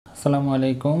আসসালামু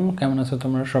আলাইকুম, কেমন আছো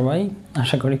তোমরা সবাই?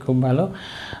 আশা করি খুব ভালো।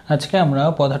 আজকে আমরা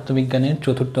পদার্থবিজ্ঞানের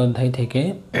চতুর্থ অধ্যায় থেকে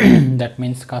দ্যাট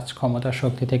মিন্স কাজ ক্ষমতা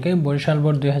শক্তি থেকে বরিশাল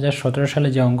বোর্ড 2017 সালে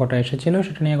যে অঙ্কটা এসেছিল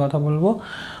সেটা নিয়ে কথা বলবো।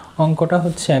 অঙ্কটা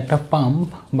হচ্ছে একটা পাম্প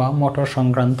বা মোটর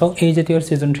সংক্রান্ত। এই জাতীয়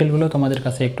সৃজনশীলগুলো তোমাদের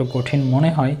কাছে একটু কঠিন মনে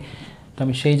হয়, তো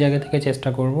আমি সেই জায়গা থেকে চেষ্টা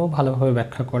করব ভালোভাবে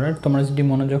ব্যাখ্যা করার। তোমরা যদি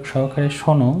মনোযোগ সহকারে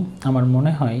শোনো আমার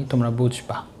মনে হয় তোমরা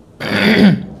বুঝবা।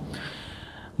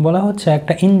 বলা হচ্ছে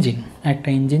একটা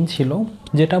ইঞ্জিন ছিল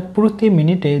যেটা প্রতি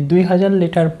মিনিটে 2000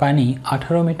 লিটার পানি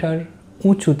 18 মিটার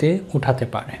উঁচুতে উঠাতে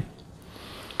পারে।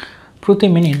 প্রতি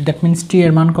মিনিট, দ্যাট মিন্স টি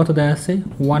এর মান কত দেওয়া আছে?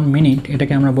 1 মিনিট,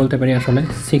 এটাকে আমরা বলতে পারি আসলে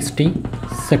 60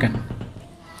 সেকেন্ড।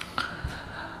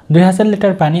 2000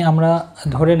 লিটার পানি আমরা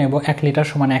ধরে নেব 1 লিটার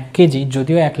সমান 1 কেজি,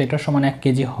 যদিও 1 লিটার সমান 1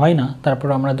 কেজি হয় না, তারপর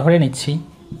আমরা ধরে নিচ্ছি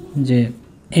যে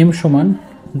এম সমান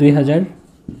 2000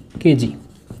 কেজি।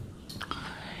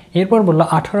 এরপর বললো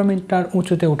 18 মিটার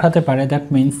উঁচুতে উঠাতে পারে, দ্যাট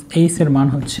মিন্স এইচ এর মান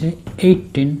হচ্ছে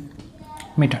 18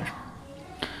 মিটার,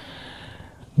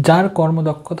 যার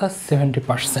কর্মদক্ষতা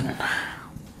 70%।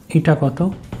 এটা কত?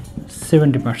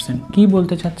 70%। কি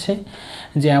বলতে চাচ্ছে?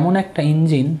 যে এমন একটা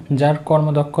ইঞ্জিন যার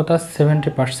কর্মদক্ষতা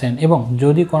 70%, এবং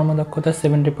যদি কর্মদক্ষতা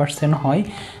 70% হয়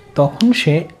তখন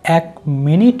সে 1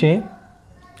 মিনিটে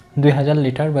 2000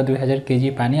 লিটার বা 2000 কেজি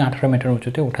পানি 18 মিটার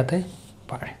উঁচুতে উঠাতে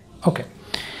পারে। ওকে,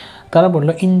 তারা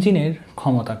বললো ইঞ্জিনের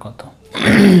ক্ষমতা কত।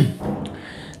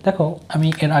 দেখো, আমি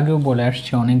এর আগেও বলে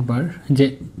আসছি অনেকবার যে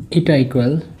এটা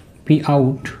equal P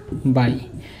out by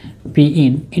P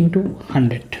in into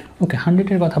 100। ওকে,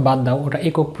 100-এর কথা বাদ দাও, ওটা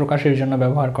একক প্রকাশের জন্য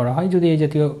ব্যবহার করা হয়। যদি এই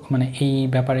জাতীয় এই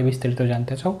ব্যাপারে বিস্তারিত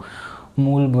জানতে চাও,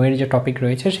 মূল বইয়ের যে টপিক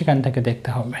রয়েছে সেখান থেকে দেখতে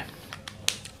হবে।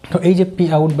 তো এই যে P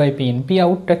out by P in, P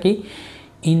আউটটা কি?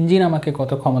 ইঞ্জিন আমাকে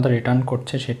কত ক্ষমতা রিটার্ন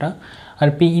করছে সেটা, আর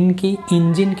পি ইন কি?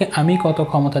 ইঞ্জিনকে আমি কত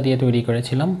ক্ষমতা দিয়ে তৈরি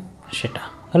করেছিলাম সেটা।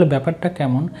 তাহলে ব্যাপারটা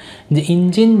কেমন, যে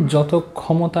ইঞ্জিন যত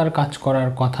ক্ষমতার কাজ করার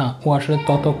কথা ও আসলে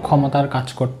তত ক্ষমতার কাজ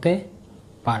করতে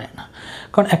পারে না।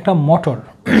 কারণ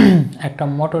একটা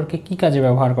মোটরকে কি কাজে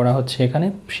ব্যবহার করা হচ্ছে এখানে?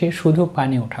 সে শুধু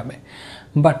পানি উঠাবে,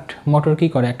 বাট মোটর কি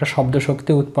করে? একটা শব্দ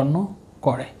শক্তি উৎপন্ন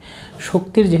করে।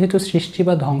 শক্তির যেহেতু সৃষ্টি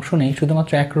বা ধ্বংস নেই,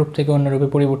 শুধুমাত্র এক রূপ থেকে অন্য রূপে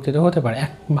পরিবর্তিত হতে পারে।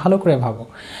 ভালো করে ভাবো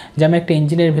যে আমি একটা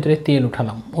ইঞ্জিনের ভেতরে তেল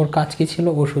উঠালাম, ওর কাজ কি ছিল?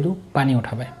 ও শুধু পানি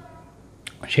উঠাবে,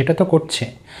 সেটা তো করছে,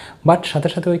 বাট সাথে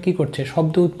সাথে ওই কী করছে?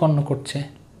 শব্দ উৎপন্ন করছে।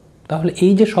 তাহলে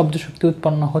এই যে শব্দ শক্তি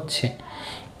উৎপন্ন হচ্ছে,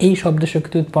 এই শব্দ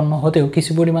শক্তি উৎপন্ন হতেও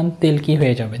কিছু পরিমাণ তেল কি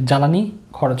হয়ে যাবে? জ্বালানি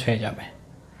খরচ হয়ে যাবে।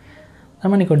 তার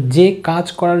মানে যে কাজ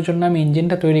করার জন্য আমি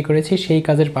ইঞ্জিনটা তৈরি করেছি সেই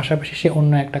কাজের পাশাপাশি সে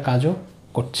অন্য একটা কাজও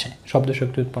করছে, শব্দ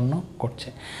শক্তি উৎপন্ন করছে।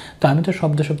 তো আমি তো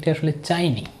শব্দ শক্তি আসলে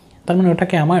চাইনি, তার মানে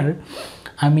ওটাকে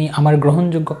আমার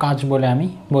গ্রহণযোগ্য কাজ বলে আমি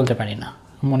বলতে পারি না,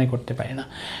 মনে করতে পারি না।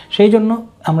 সেই জন্য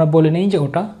আমরা বলে নেই যে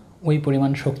ওটা ওই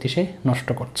পরিমাণ শক্তি সে নষ্ট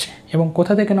করছে। এবং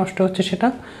কোথা থেকে নষ্ট হচ্ছে সেটা?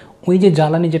 ওই যে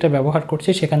জ্বালানি যেটা ব্যবহার করছে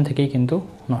সেখান থেকেই কিন্তু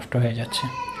নষ্ট হয়ে যাচ্ছে,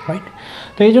 রাইট?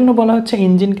 তো এই জন্য বলা হচ্ছে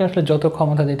ইঞ্জিনকে আসলে যত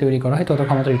ক্ষমতা দিয়ে তৈরি করা হয় তত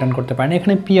ক্ষমতা রিটার্ন করতে পারে না।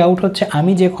 এখানে পি আউট হচ্ছে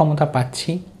আমি যে ক্ষমতা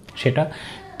পাচ্ছি সেটা,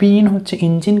 পি ইন হচ্ছে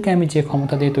ইঞ্জিনকে আমি যে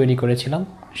ক্ষমতা দিয়ে তৈরি করেছিলাম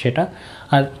সেটা,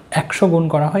 আর 100 গুণ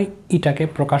করা হয় ইটাকে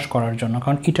প্রকাশ করার জন্য,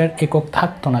 কারণ ইটার একক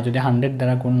থাকতো না যদি 100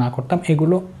 দ্বারা গুণ না করতাম।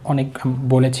 এগুলো অনেক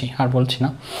বলেছি, আর বলছি না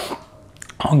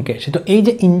অঙ্কে। সে তো এই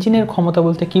যে ইঞ্জিনের ক্ষমতা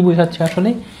বলতে কি বোঝাচ্ছে? আসলে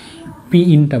পি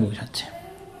ইনটা বোঝাচ্ছে।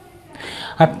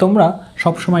 আর তোমরা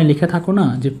সবসময় লিখে থাকো না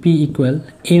যে P equal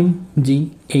M G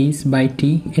H by T,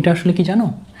 এটা আসলে কি জানো?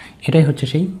 এটাই হচ্ছে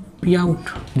সেই পি আউট।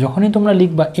 যখনই তোমরা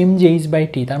লিখবা M G H by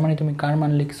T, তার মানে তুমি কার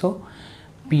মান লিখছো?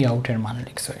 পি আউটের মান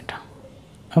লিখছো এটা।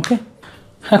 ওকে,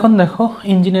 এখন দেখো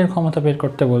ইঞ্জিনের ক্ষমতা বের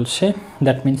করতে বলছে,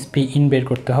 দ্যাট মিন্স পি ইন বের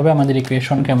করতে হবে। আমাদের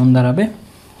ইকুয়েশন কেমন দাঁড়াবে?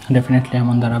 ডেফিনেটলি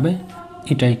এমন দাঁড়াবে,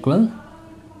 এটা equal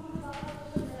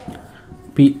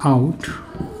P out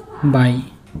by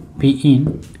P in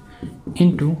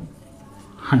into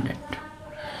 100।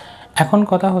 এখন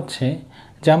কথা হচ্ছে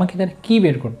যে আমাকে তারা কী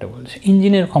বের করতে বলছে?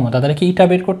 ইঞ্জিনের ক্ষমতা। তারা কি ইটা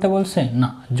বের করতে বলছে? না।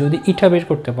 যদি ইটা বের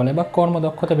করতে বলে বা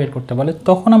কর্মদক্ষতা বের করতে বলে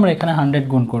তখন আমরা এখানে 100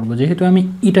 গুণ করব। যেহেতু আমি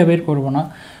ইটা বের করব না,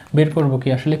 বের করব কি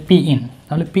আসলে পি ইন।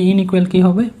 তাহলে পি ইন ইকুয়াল কী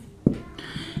হবে?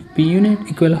 পি ইন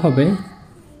ইকুয়াল হবে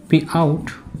P out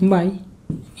by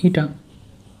eta,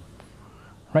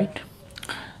 right?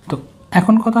 তো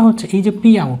এখন কথা হচ্ছে এই যে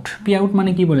পি আউট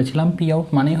মানে কি বলেছিলাম? পি আউট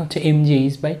মানে হচ্ছে M G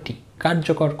H by T,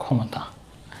 কার্যকর ক্ষমতা।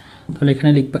 তাহলে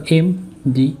এখানে লিখবা M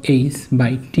G H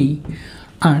by T,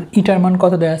 আর ইটার মান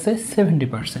কত দেওয়া আছে?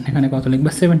 70%। এখানে কত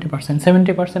লিখবা? 70%।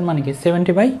 70% মানে কি?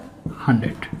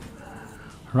 70/100,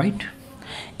 রাইট?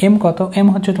 এম কত? এম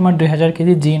হচ্ছে তোমার 2000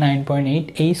 কেজি, জি 9.8,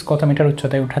 এইচ কত মিটার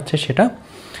উচ্চতায় উঠাচ্ছে সেটা,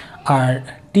 আর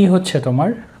টি হচ্ছে তোমার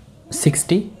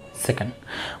 60 সেকেন্ড।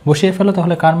 বসিয়ে ফেলো,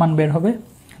 তাহলে কার মান বের হবে?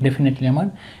 ডেফিনেটলি আমার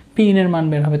পি ইনের মান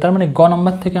বের হবে। তার মানে গ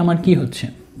নম্বর থেকে আমার কি হচ্ছে?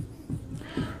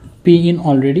 P in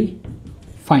already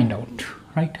find out,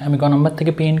 right? আমি গ নম্বর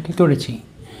থেকে পি ইন কী করেছি,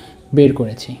 বের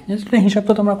করেছি। এটা হিসাব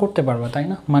তো তোমরা করতে পারবো, তাই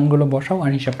না? মানগুলো বসাও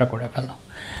আর হিসাবটা করে ফেলো।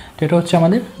 তো এটা হচ্ছে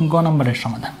আমাদের গ নম্বরের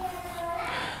সমাধান।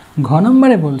 ঘ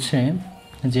নম্বরে বলছে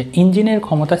যে ইঞ্জিনের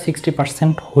ক্ষমতা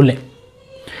 60% হলে,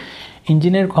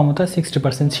 ইঞ্জিনের ক্ষমতা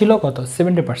 60% ছিল, কত?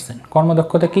 70%।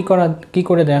 কর্মদক্ষতা কী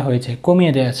করে দেওয়া হয়েছে?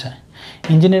 কমিয়ে দেওয়া আছে।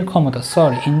 ইঞ্জিনের ক্ষমতা,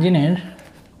 ইঞ্জিনের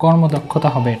কর্মদক্ষতা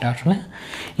হবে এটা, আসলে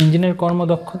ইঞ্জিনের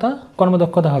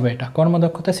কর্মদক্ষতা হবে এটা।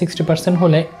 কর্মদক্ষতা 60%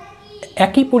 হলে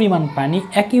একই পরিমাণ পানি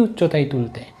একই উচ্চতায়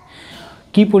তুলতে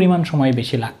কি পরিমাণ সময়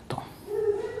বেশি লাগতো?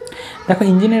 দেখো,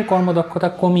 ইঞ্জিনের কর্মদক্ষতা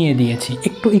কমিয়ে দিয়েছি।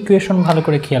 একটু ইকুয়েশন ভালো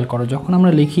করে খেয়াল করো। যখন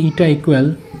আমরা লিখি ইটা equal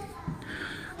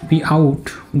P out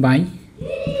by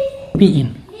P in,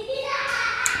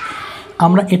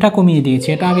 আমরা এটা কমিয়ে দিয়েছি।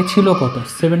 এটা আগে ছিল কত?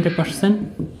 70%,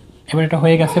 এবার এটা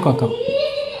হয়ে গেছে কত?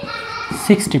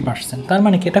 60%। তার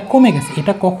মানে কি এটা কমে গেছে।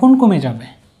 এটা কখন কমে যাবে?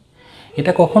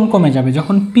 এটা কখন কমে যাবে?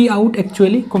 যখন পি আউট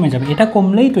অ্যাকচুয়ালি কমে যাবে। এটা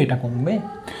কমলেই তো এটা কমবে।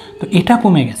 তো এটা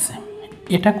কমে গেছে,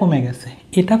 এটা কমে গেছে,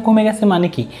 এটা কমে গেছে মানে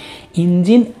কি?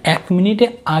 ইঞ্জিন 1 মিনিটে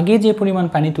আগে যে পরিমাণ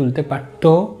পানি তুলতে পারত,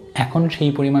 এখন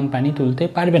সেই পরিমাণ পানি তুলতে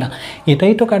পারবে না।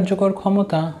 এটাই তো কার্যকর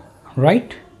ক্ষমতা, রাইট?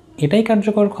 এটাই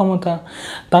কার্যকর ক্ষমতা।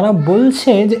 তারা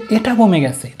বলছে যে এটা কমে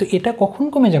গেছে। তো এটা কখন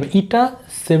কমে যাবে? এটা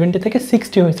 70 থেকে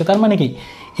 60 হয়েছে, তার মানে কি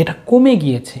এটা কমে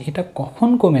গিয়েছে। এটা কখন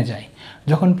কমে যায়?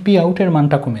 যখন পি আউটের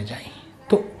মানটা কমে যায়।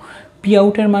 তো পি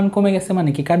আউটের মান কমে গেছে মানে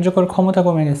কি? কার্যকর ক্ষমতা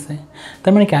কমে গেছে।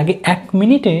 তার মানে কি আগে 1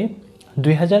 মিনিটে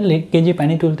 2000 কেজি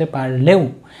পানি তুলতে পারলেও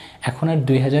এখন আর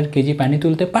 2000 কেজি পানি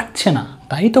তুলতে পারছে না,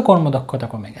 তাই তো কর্মদক্ষতা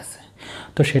কমে গেছে।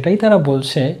 তো সেটাই তারা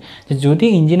বলছে যে যদি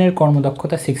ইঞ্জিনের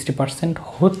কর্মদক্ষতা 60%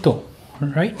 হতো,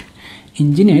 রাইট,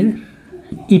 ইঞ্জিনের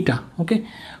ইটা ওকে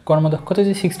কর্মদক্ষতা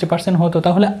যদি 60% হতো,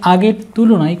 তাহলে আগের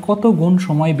তুলনায় কত গুণ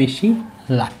সময় বেশি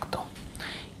লাগতো।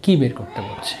 কি বের করতে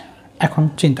বলছে? এখন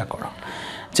চিন্তা করো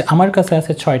যে আমার কাছে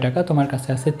আছে 6 টাকা, তোমার কাছে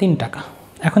আছে 3 টাকা।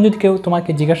 এখন যদি কেউ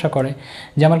তোমাকে জিজ্ঞাসা করে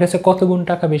যে আমার কাছে কত গুণ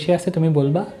টাকা বেশি আছে, তুমি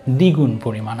বলবা দ্বিগুণ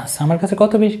পরিমাণ আছে। আমার কাছে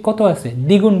কত আছে?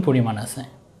 দ্বিগুণ পরিমাণ আছে।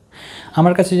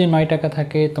 আমার কাছে যে 9 টাকা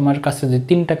থাকে, তোমার কাছে যে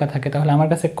 3 টাকা থাকে, তাহলে আমার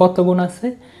কাছে কত গুণ আছে?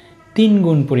 3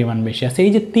 গুণ পরিমাণ বেশি আছে।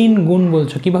 এই যে 3 গুণ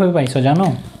বলছো, কিভাবে পাইছো জানো?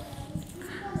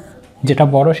 যেটা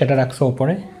বড় সেটা রাখছো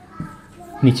উপরে,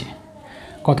 নিচে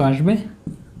কত আসবে?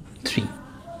 3,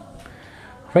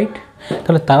 রাইট?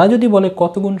 তাহলে তারা যদি বলে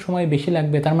কত গুণ সময় বেশি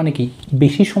লাগবে, তার মানে কি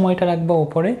বেশি সময়টা রাখবা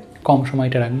উপরে, কম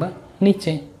সময়টা রাখবা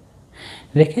নিচে,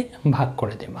 রেখে ভাগ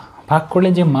করে দেবা। ভাগ করলে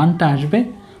যে মানটা আসবে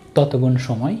তত গুণ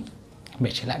সময়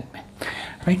বেশি লাগবে,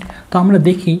 রাইট? তো আমরা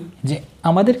দেখি যে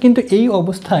আমাদের কিন্তু এই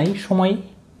অবস্থায় সময়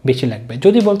বেশি লাগবে।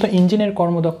 যদি বলতো ইঞ্জিনের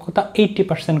কর্মদক্ষতা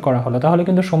 80% করা হলো, তাহলে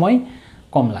কিন্তু সময়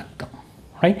কম লাগতো,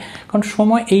 রাইট? কারণ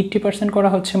সময় 80% করা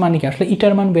হচ্ছে মানে কি আসলে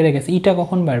ইটার মান বেড়ে গেছে। ইটা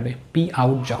কখন বাড়বে? পি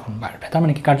আউট যখন বাড়বে। তার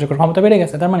মানে কি কার্যকর ক্ষমতা বেড়ে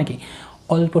গেছে। তার মানে কি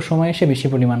অল্প সময়ে সে বেশি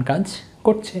পরিমাণ কাজ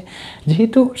করছে।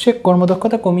 যেহেতু সে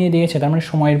কর্মদক্ষতা কমিয়ে দিয়েছে, তার মানে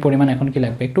সময়ের পরিমাণ এখন কি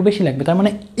লাগবে? একটু বেশি লাগবে। তার মানে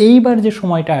এইবার যে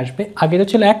সময়টা আসবে, আগে তো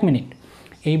ছিল 1 মিনিট,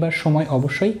 এইবার সময়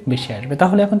অবশ্যই বেশি আসবে।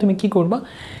 তাহলে এখন তুমি কি করবা?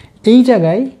 এই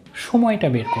জায়গায় সময়টা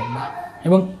বের করবা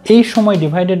এবং এই সময়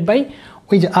ডিভাইডেড বাই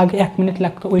ওই যে আগে 1 মিনিট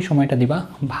লাগতো, ওই সময়টা দিবা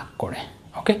ভাগ করে।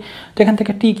 ওকে, তো এখান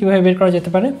থেকে টি কীভাবে বের করা যেতে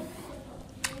পারে?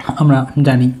 আমরা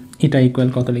জানি এটা ইকুয়াল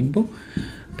কত লিখব?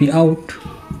 P out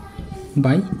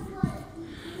by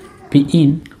P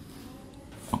in.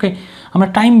 ওকে, আমরা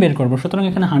টাইম বের করবো, সুতরাং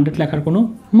এখানে 100 লেখার কোনো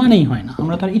মানেই হয় না।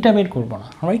 আমরা তার এটা বের করবো না,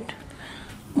 রাইট?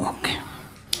 ওকে,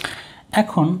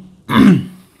 এখন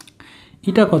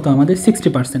এটা কত? আমাদের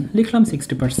 60%, লিখলাম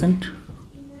 60%।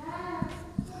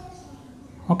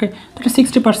 ওকে, তো এটা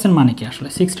 60% মানে কি আসলে?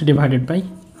 60 ডিভাইডেড বাই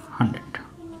 100।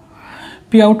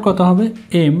 পি আউট কত হবে?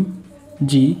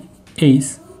 mg/h/t।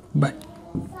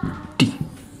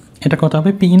 এটা কত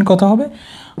হবে? পি ইন কত হবে?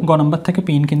 গ নম্বর থেকে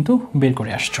পি ইন কিন্তু বের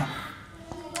করে আসছো,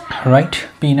 রাইট?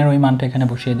 পি ইনের ওই মানটা এখানে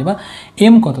বসিয়ে দেবা।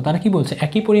 এম কত? তারা কি বলছে?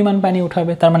 একই পরিমাণ পানি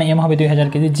উঠাবে, তার মানে এম হবে 2000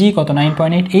 কেজি। জি কত?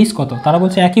 9.8। এইচ কত? তারা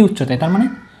বলছে একই উচ্চতায়, তার মানে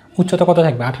উচ্চতা কত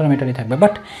থাকবে? 18 মিটারই থাকবে।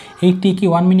 বাট এই টি কি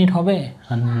 1 মিনিট হবে?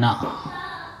 না,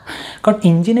 কারণ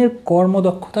ইঞ্জিনের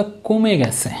কর্মদক্ষতা কমে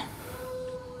গেছে,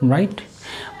 রাইট?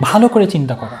 ভালো করে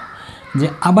চিন্তা করো যে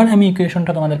আবার আমি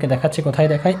ইকুয়েশনটা তোমাদেরকে দেখাচ্ছি। কোথায়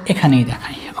দেখাই? এখানেই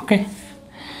দেখাই। ওকে,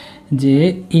 যে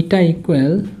এটা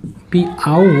equal P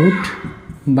out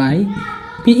by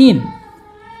P in.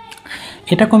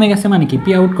 এটা কমে গেছে মানে কি?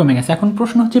 পি আউট কমে গেছে। এখন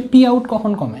প্রশ্ন হচ্ছে পি আউট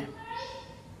কখন কমে?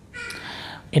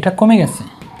 এটা কমে গেছে,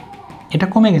 এটা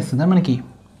কমে গেছে, তার মানে কি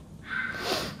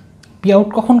পি আউট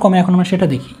কখন কমে? এখন আমরা সেটা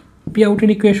দেখি। পি আউটের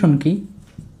ইকুয়েশন কি?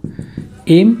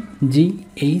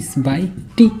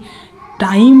 mg/h/t।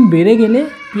 টাইম বেড়ে গেলে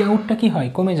পি আউটটা কী হয়,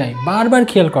 কমে যায়। বারবার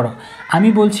খেয়াল করো, আমি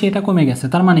বলছি এটা কমে গেছে,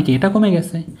 তার মানে কি এটা কমে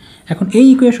গেছে। এখন এই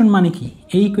ইকুয়েশন মানে কি,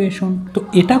 এই ইকুয়েশন তো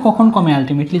এটা কখন কমে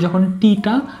আলটিমেটলি, যখন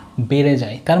টিটা বেড়ে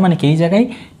যায়। তার মানে কি এই জায়গায়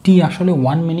টি আসলে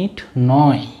 1 মিনিট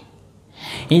নয়,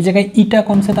 এই জায়গায় ইটা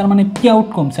কমছে, তার মানে পি আউট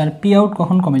কমছে। আর পি আউট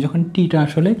কখন কমে, যখন টিটা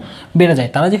আসলে বেড়ে যায়।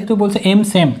 তারা যেহেতু বলছে এম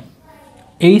সেম,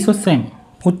 এইচও সেম,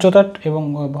 উচ্চতা এবং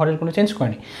ভরের কোনো চেঞ্জ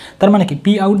করেনি, তার মানে কি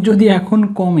পি আউট যদি এখন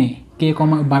কমে, কে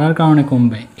বাড়ার কারণে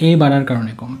কমবে, এ বাড়ার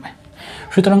কারণে কমবে।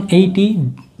 সুতরাং এই টি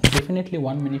ডেফিনেটলি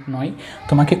 1 মিনিট নয়,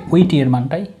 তোমাকে ওই টি এর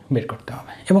মানটাই বের করতে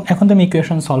হবে। এবং এখন তুমি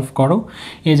ইকুয়েশন সলভ করো,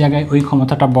 এই জায়গায় ওই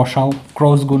ক্ষমতাটা বসাও,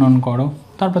 ক্রস গুণন করো,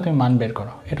 তারপর তুমি মান বের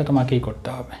করো, এটা তোমাকেই করতে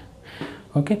হবে।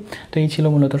 ওকে, তো এই ছিল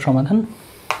মূলত সমাধান।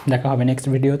 দেখা হবে নেক্সট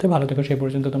ভিডিওতে। ভালো থেকো সেই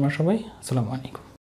পর্যন্ত তোমরা সবাই। আসসালামু আলাইকুম।